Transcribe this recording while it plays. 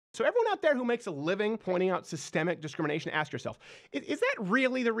So everyone out there who makes a living pointing out systemic discrimination, ask yourself, is that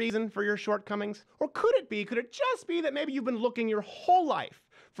really the reason for your shortcomings? Or could it just be that maybe you've been looking your whole life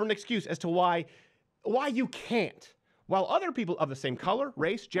for an excuse as to why you can't, while other people of the same color,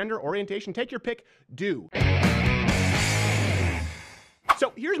 race, gender, orientation, take your pick, do?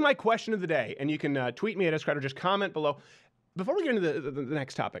 So here's my question of the day, and you can tweet me at @SCrowder, or just comment below. Before we get into the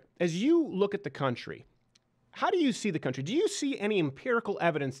next topic, as you look at the country, how do you see the country? Do you see any empirical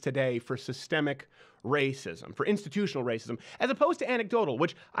evidence today for systemic racism, for institutional racism, as opposed to anecdotal,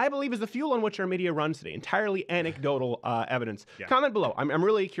 which I believe is the fuel on which our media runs today, entirely anecdotal evidence? Yeah. Comment below. I'm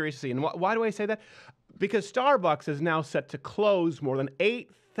really curious to see. And why do I say that? Because Starbucks is now set to close more than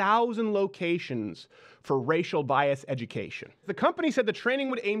 8,000 locations for racial bias education. The company said the training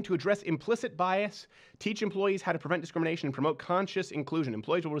would aim to address implicit bias, teach employees how to prevent discrimination, and promote conscious inclusion.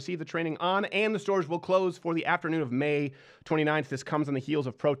 Employees will receive the training on, and the stores will close for the afternoon of May 29th. This comes on the heels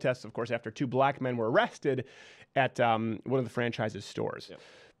of protests, of course, after 2 black men were arrested at one of the franchise's stores. Yeah.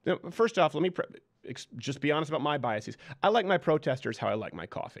 Now, first off, let me just be honest about my biases. I like my protesters how I like my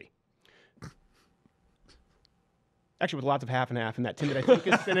coffee. Actually, with lots of half and half, and that tin that I think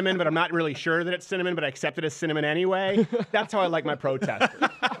is cinnamon, but I'm not really sure that it's cinnamon, but I accept it as cinnamon anyway. That's how I like my protesters.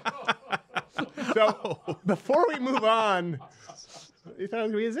 So, before we move on, you thought it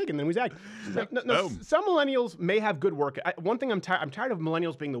was going to be a zig, and then we zagged. No, some millennials may have good work. One thing I'm tired of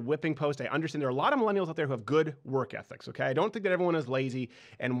millennials being the whipping post. I understand there are a lot of millennials out there who have good work ethics, okay? I don't think that everyone is lazy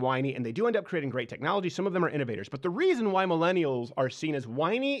and whiny, and they do end up creating great technology. Some of them are innovators. But the reason why millennials are seen as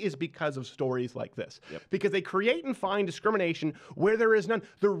whiny is because of stories like this. Yep. Because they create and find discrimination where there is none.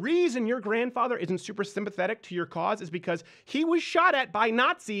 The reason your grandfather isn't super sympathetic to your cause is because he was shot at by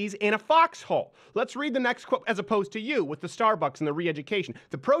Nazis in a foxhole. Let's read the next quote, as opposed to you with the Starbucks and the re-education.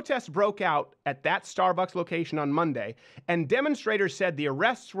 The protests broke out at that Starbucks location on Monday, and demonstrators said the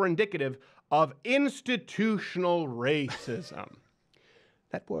arrests were indicative of institutional racism.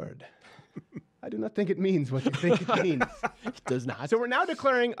 That word, I do not think it means what you think it means. It does not. So we're now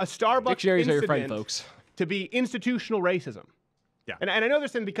declaring a Starbucks Dictionaries incident are your friend, folks. to be institutional racism. Yeah. And I know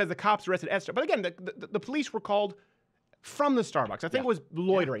this thing because the cops arrested at Starbucks, but again, the police were called from the Starbucks. I think it was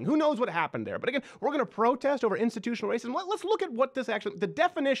loitering. Who knows what happened there? But again, we're going to protest over institutional racism. Let's look at what this actually, the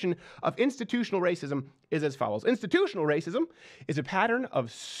definition of institutional racism is as follows. Institutional racism is a pattern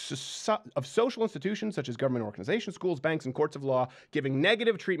of social institutions such as government organizations, schools, banks, and courts of law giving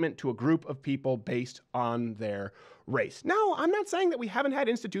negative treatment to a group of people based on their race. No, I'm not saying that we haven't had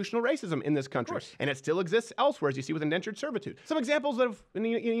institutional racism in this country, and it still exists elsewhere, as you see with indentured servitude. Some examples of in the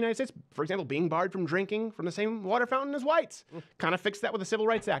United States, for example, being barred from drinking from the same water fountain as whites. Kind of fixed that with the Civil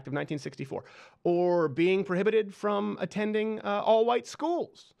Rights Act of 1964. Or being prohibited from attending all-white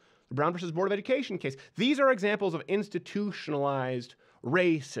schools. The Brown versus Board of Education case. These are examples of institutionalized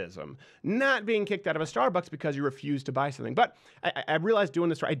racism, not being kicked out of a Starbucks because you refused to buy something. But I realized doing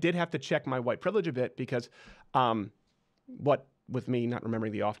this, I did have to check my white privilege a bit because what with me not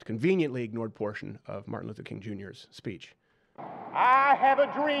remembering the oft conveniently ignored portion of Martin Luther King Jr.'s speech. I have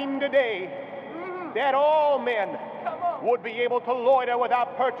a dream today that all men would be able to loiter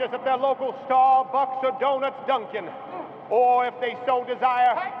without purchase at their local Starbucks or Donuts Dunkin', or if they so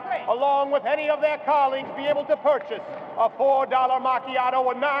desire, along with any of their colleagues, be able to purchase a $4 macchiato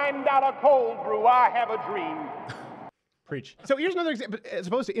or $9 cold brew. I have a dream. Preach. So here's another example. As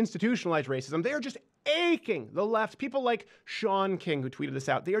opposed to institutionalized racism, they are just aching, the left, people like Sean King, who tweeted this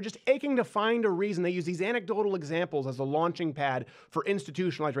out, they are just aching to find a reason. They use these anecdotal examples as a launching pad for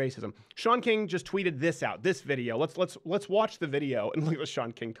institutionalized racism. Sean King just tweeted this out, this video. Let's watch the video and look at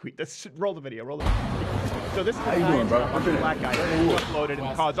Sean King tweet this. Roll the video, roll the video. So this is a black guy who uploaded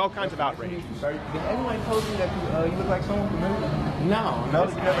and caused all kinds of outrage. Did anyone told you that you look like someone familiar? No. No,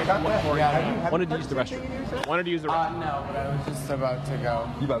 you never got that? Yeah, wanted to use the restroom. Wanted to use the restroom. No, but I was just about to go.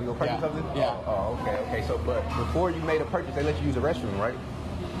 You about to go purchase something? Yeah. Oh, okay. So, but before you made a purchase, they let you use the restroom, right?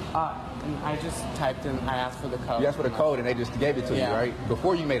 I just typed in, I asked for the code. You asked for the code and they just gave it to you, right?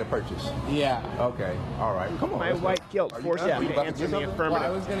 Before you made a purchase? Yeah. Okay, all right. Come on. My white guilt forced you to answer the affirmative. Well, I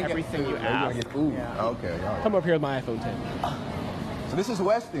was going to everything you You're asked. going to get food. Yeah. Okay, all right. Come up here with my iPhone 10. So this is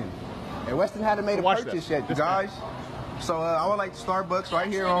Weston. And Weston hadn't made a purchase yet, you guys. So I would like Starbucks right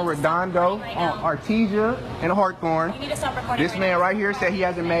here on Redondo, on Artesia, and Hawthorne. This man right here said he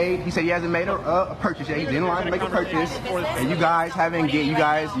hasn't made a purchase yet. He's in line to make a purchase, and you guys haven't you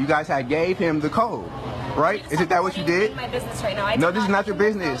guys had gave him the code. right? Isn't that what you did? My business right now. No, this is not your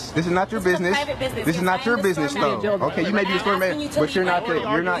business. This is not your business. This is not your business, though. Okay, you may be the store manager, but you're not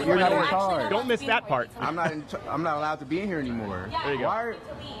in charge. Don't miss that part. I'm not allowed to be in here anymore. There you go.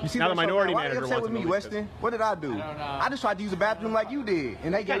 You see Now the minority why manager are you upset wants with to me, Weston? What did I do? I just tried to use the bathroom like you did,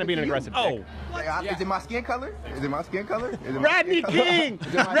 and they Kind of being an aggressive. Oh, is it my skin color? Is it my skin color? Rodney King!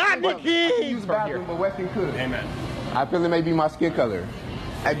 Rodney King! Use the bathroom, but Weston could. Amen. I feel it may be my skin color.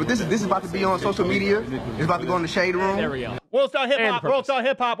 Hey, but this is about to be on social media. It's about to go in the shade room. There we go. World Star Hip Hop, World Star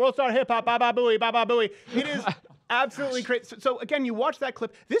Hip Hop, World Star Hip Hop, bye bye booey, bye bye booey. It is absolutely crazy. So again, you watch that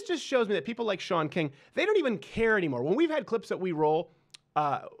clip. This just shows me that people like Sean King, they don't even care anymore. When we've had clips that we roll,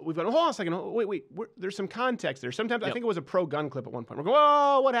 we've gone, hold on a second, wait, there's some context there. Sometimes I think it was a pro-gun clip at one point. We're going,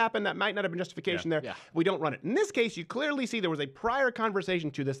 oh, what happened? That might not have been justification there. Yeah. We don't run it. In this case, you clearly see there was a prior conversation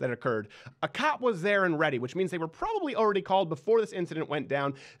to this that occurred. A cop was there and ready, which means they were probably already called before this incident went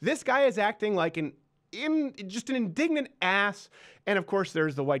down. This guy is acting like just an indignant ass. And of course,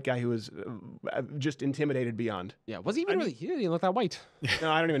 there's the white guy who was just intimidated beyond. Yeah, was he even really? He didn't look that white.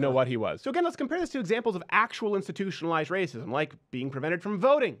 No, I don't even know what he was. So again, let's compare this to examples of actual institutionalized racism, like being prevented from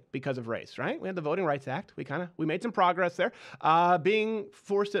voting because of race, right? We had the Voting Rights Act. We made some progress there. Being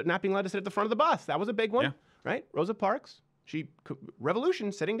forced to, not being allowed to sit at the front of the bus. That was a big one, right? Rosa Parks,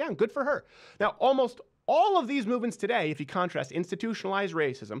 revolution, sitting down. Good for her. Now, almost all of these movements today, if you contrast institutionalized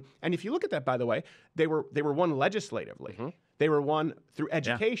racism, and if you look at that, by the way, they were won legislatively. Mm-hmm. They were won through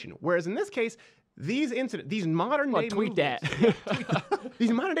education. Yeah. Whereas in this case, these modern day movements, these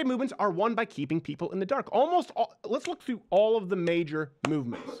modern day movements are won by keeping people in the dark. Let's look through all of the major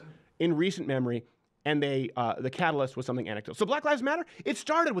movements in recent memory. And the catalyst was something anecdotal. So Black Lives Matter, it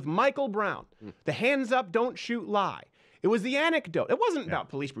started with Michael Brown. The hands up, don't shoot lie. It was the anecdote. It wasn't about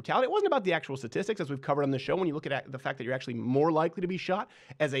police brutality. It wasn't about the actual statistics, as we've covered on the show, when you look at the fact that you're actually more likely to be shot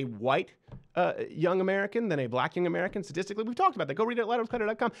as a white young American than a black young American. Statistically, we've talked about that. Go read it at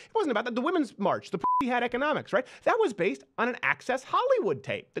lighthousecutler.com. It wasn't about that. The women's march, the pussy had economics, right? That was based on an Access Hollywood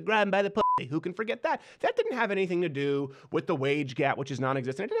tape, the grab by the pussy. Who can forget that? That didn't have anything to do with the wage gap, which is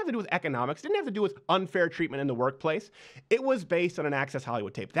non-existent. It didn't have to do with economics. It didn't have to do with unfair treatment in the workplace. It was based on an Access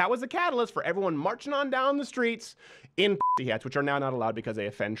Hollywood tape. That was the catalyst for everyone marching on down the streets in pussy hats, which are now not allowed because they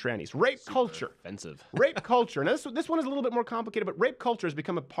offend trannies. Rape culture. Offensive. Rape culture. Now, this one is a little bit more complicated, but rape culture has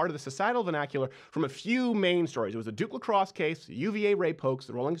become a part of the societal vernacular from a few main stories. It was the Duke Lacrosse case, the UVA rape hoax,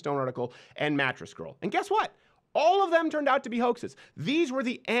 the Rolling Stone article, and Mattress Girl. And guess what? All of them turned out to be hoaxes. These were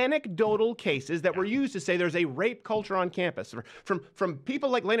the anecdotal cases that were used to say there's a rape culture on campus. From people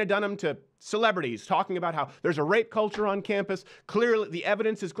like Lena Dunham to celebrities talking about how there's a rape culture on campus. Clearly, the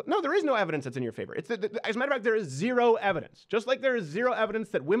evidence is... No, there is no evidence that's in your favor. As a matter of fact, there is zero evidence. Just like there is zero evidence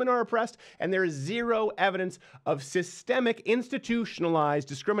that women are oppressed, and there is zero evidence of systemic, institutionalized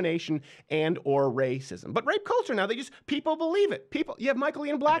discrimination and or racism. But rape culture now, people believe it. You have Michael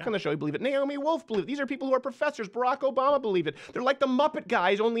Ian Black on the show, he believe it. Naomi Wolf believe it. These are people who are professors. Barack Obama believe it. They're like the Muppet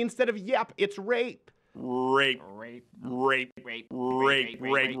guys, only instead of yep, it's rape. Rape.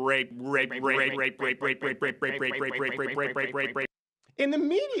 In the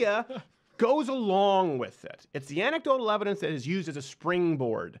media goes along with it. It's the anecdotal evidence that is used as a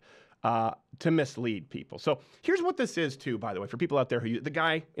springboard to mislead people. So here's what this is too, by the way, for people out there the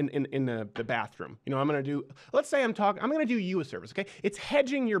guy in the bathroom. Let's say I'm going to do you a service, okay? It's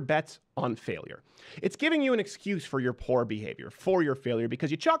hedging your bets on failure. It's giving you an excuse for your poor behavior, for your failure, because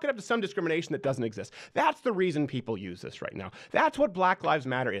you chalk it up to some discrimination that doesn't exist. That's the reason people use this right now. That's what Black Lives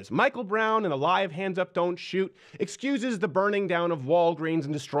Matter is. Michael Brown and the lie of hands up, don't shoot excuses the burning down of Walgreens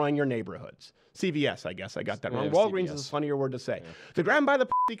and destroying your neighborhoods. CVS, I guess I got that wrong. Walgreens CVS is a funnier word to say. Yeah. The grab by the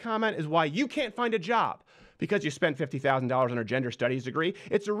pussy comment is why you can't find a job because you spent $50,000 on a gender studies degree.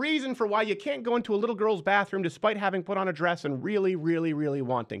 It's a reason for why you can't go into a little girl's bathroom despite having put on a dress and really, really, really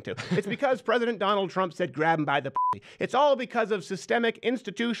wanting to. It's because President Donald Trump said grab him by the pussy. It's all because of systemic,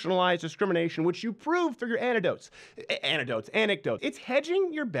 institutionalized discrimination, which you prove through your anecdotes. It's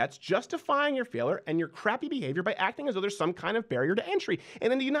hedging your bets, justifying your failure and your crappy behavior by acting as though there's some kind of barrier to entry.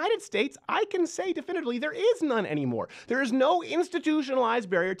 And in the United States, I can say definitively there is none anymore. There is no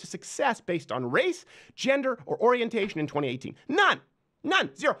institutionalized barrier to success based on race, gender, or orientation in 2018. None.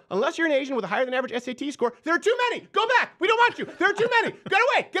 Zero. Unless you're an Asian with a higher than average SAT score, there are too many. Go back. We don't want you. There are too many.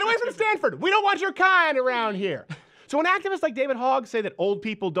 Get away from Stanford. We don't want your kind around here. So when activists like David Hogg say that old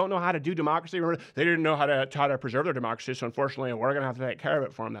people don't know how to do democracy, they didn't know how to preserve their democracy, so unfortunately we're going to have to take care of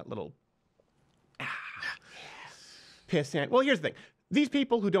it for them, that little pissant. Well, here's the thing. These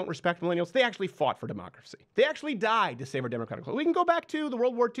people who don't respect millennials, they actually fought for democracy. They actually died to save our democratic. We can go back to the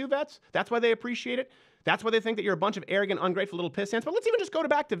World War II vets. That's why they appreciate it. That's why they think that you're a bunch of arrogant, ungrateful little pissants. But let's even just go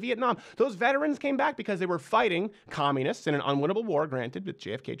back to Vietnam. Those veterans came back because they were fighting communists in an unwinnable war, granted, with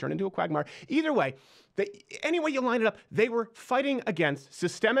JFK turned into a quagmire. Either way, any way you line it up, they were fighting against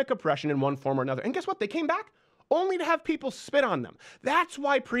systemic oppression in one form or another. And guess what? They came back only to have people spit on them. That's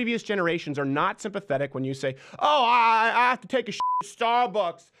why previous generations are not sympathetic when you say, oh, I have to take a shit at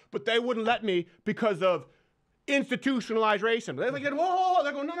Starbucks, but they wouldn't let me because of institutionalized racism. They're like, whoa,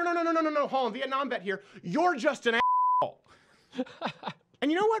 they're going, no, hold on, Vietnam vet here. You're just an asshole.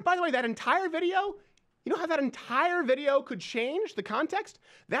 And you know what, by the way, that entire video, you know how that entire video could change the context?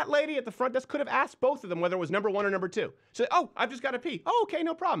 That lady at the front desk could have asked both of them whether it was number 1 or number 2. So, oh, I've just got to pee. Oh, okay,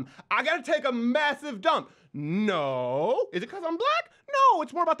 no problem. I got to take a massive dump. No. Is it because I'm black? No,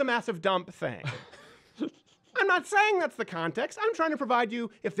 it's more about the massive dump thing. I'm not saying that's the context. I'm trying to provide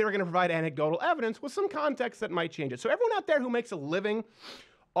you, if they're going to provide anecdotal evidence, with some context that might change it. So everyone out there who makes a living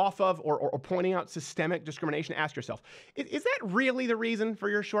off of or pointing out systemic discrimination, ask yourself, is that really the reason for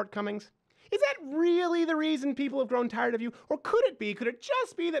your shortcomings? Is that really the reason people have grown tired of you? Or could it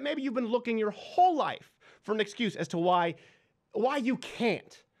just be that maybe you've been looking your whole life for an excuse as to why you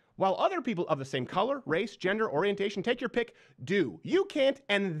can't? While other people of the same color, race, gender, orientation, take your pick, do. You can't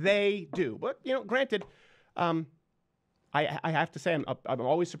and they do. But, you know, granted, I have to say I'm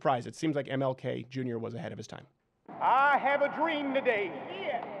always surprised. It seems like MLK Jr. was ahead of his time. I have a dream today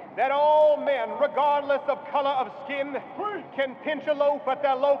that all men, regardless of color of skin, can pinch a loaf at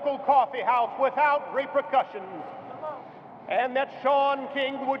their local coffee house without repercussions. And that Sean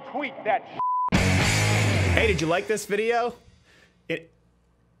King would tweet that shit. Hey, did you like this video?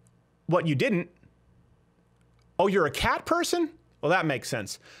 What, you didn't? Oh, you're a cat person? Well, that makes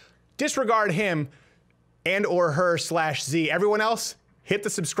sense. Disregard him and or her /Z. Everyone else, hit the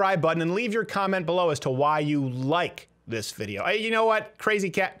subscribe button and leave your comment below as to why you like this video. Hey, you know what? Crazy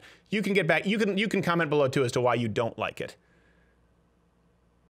cat, you can get back. You can comment below too as to why you don't like it.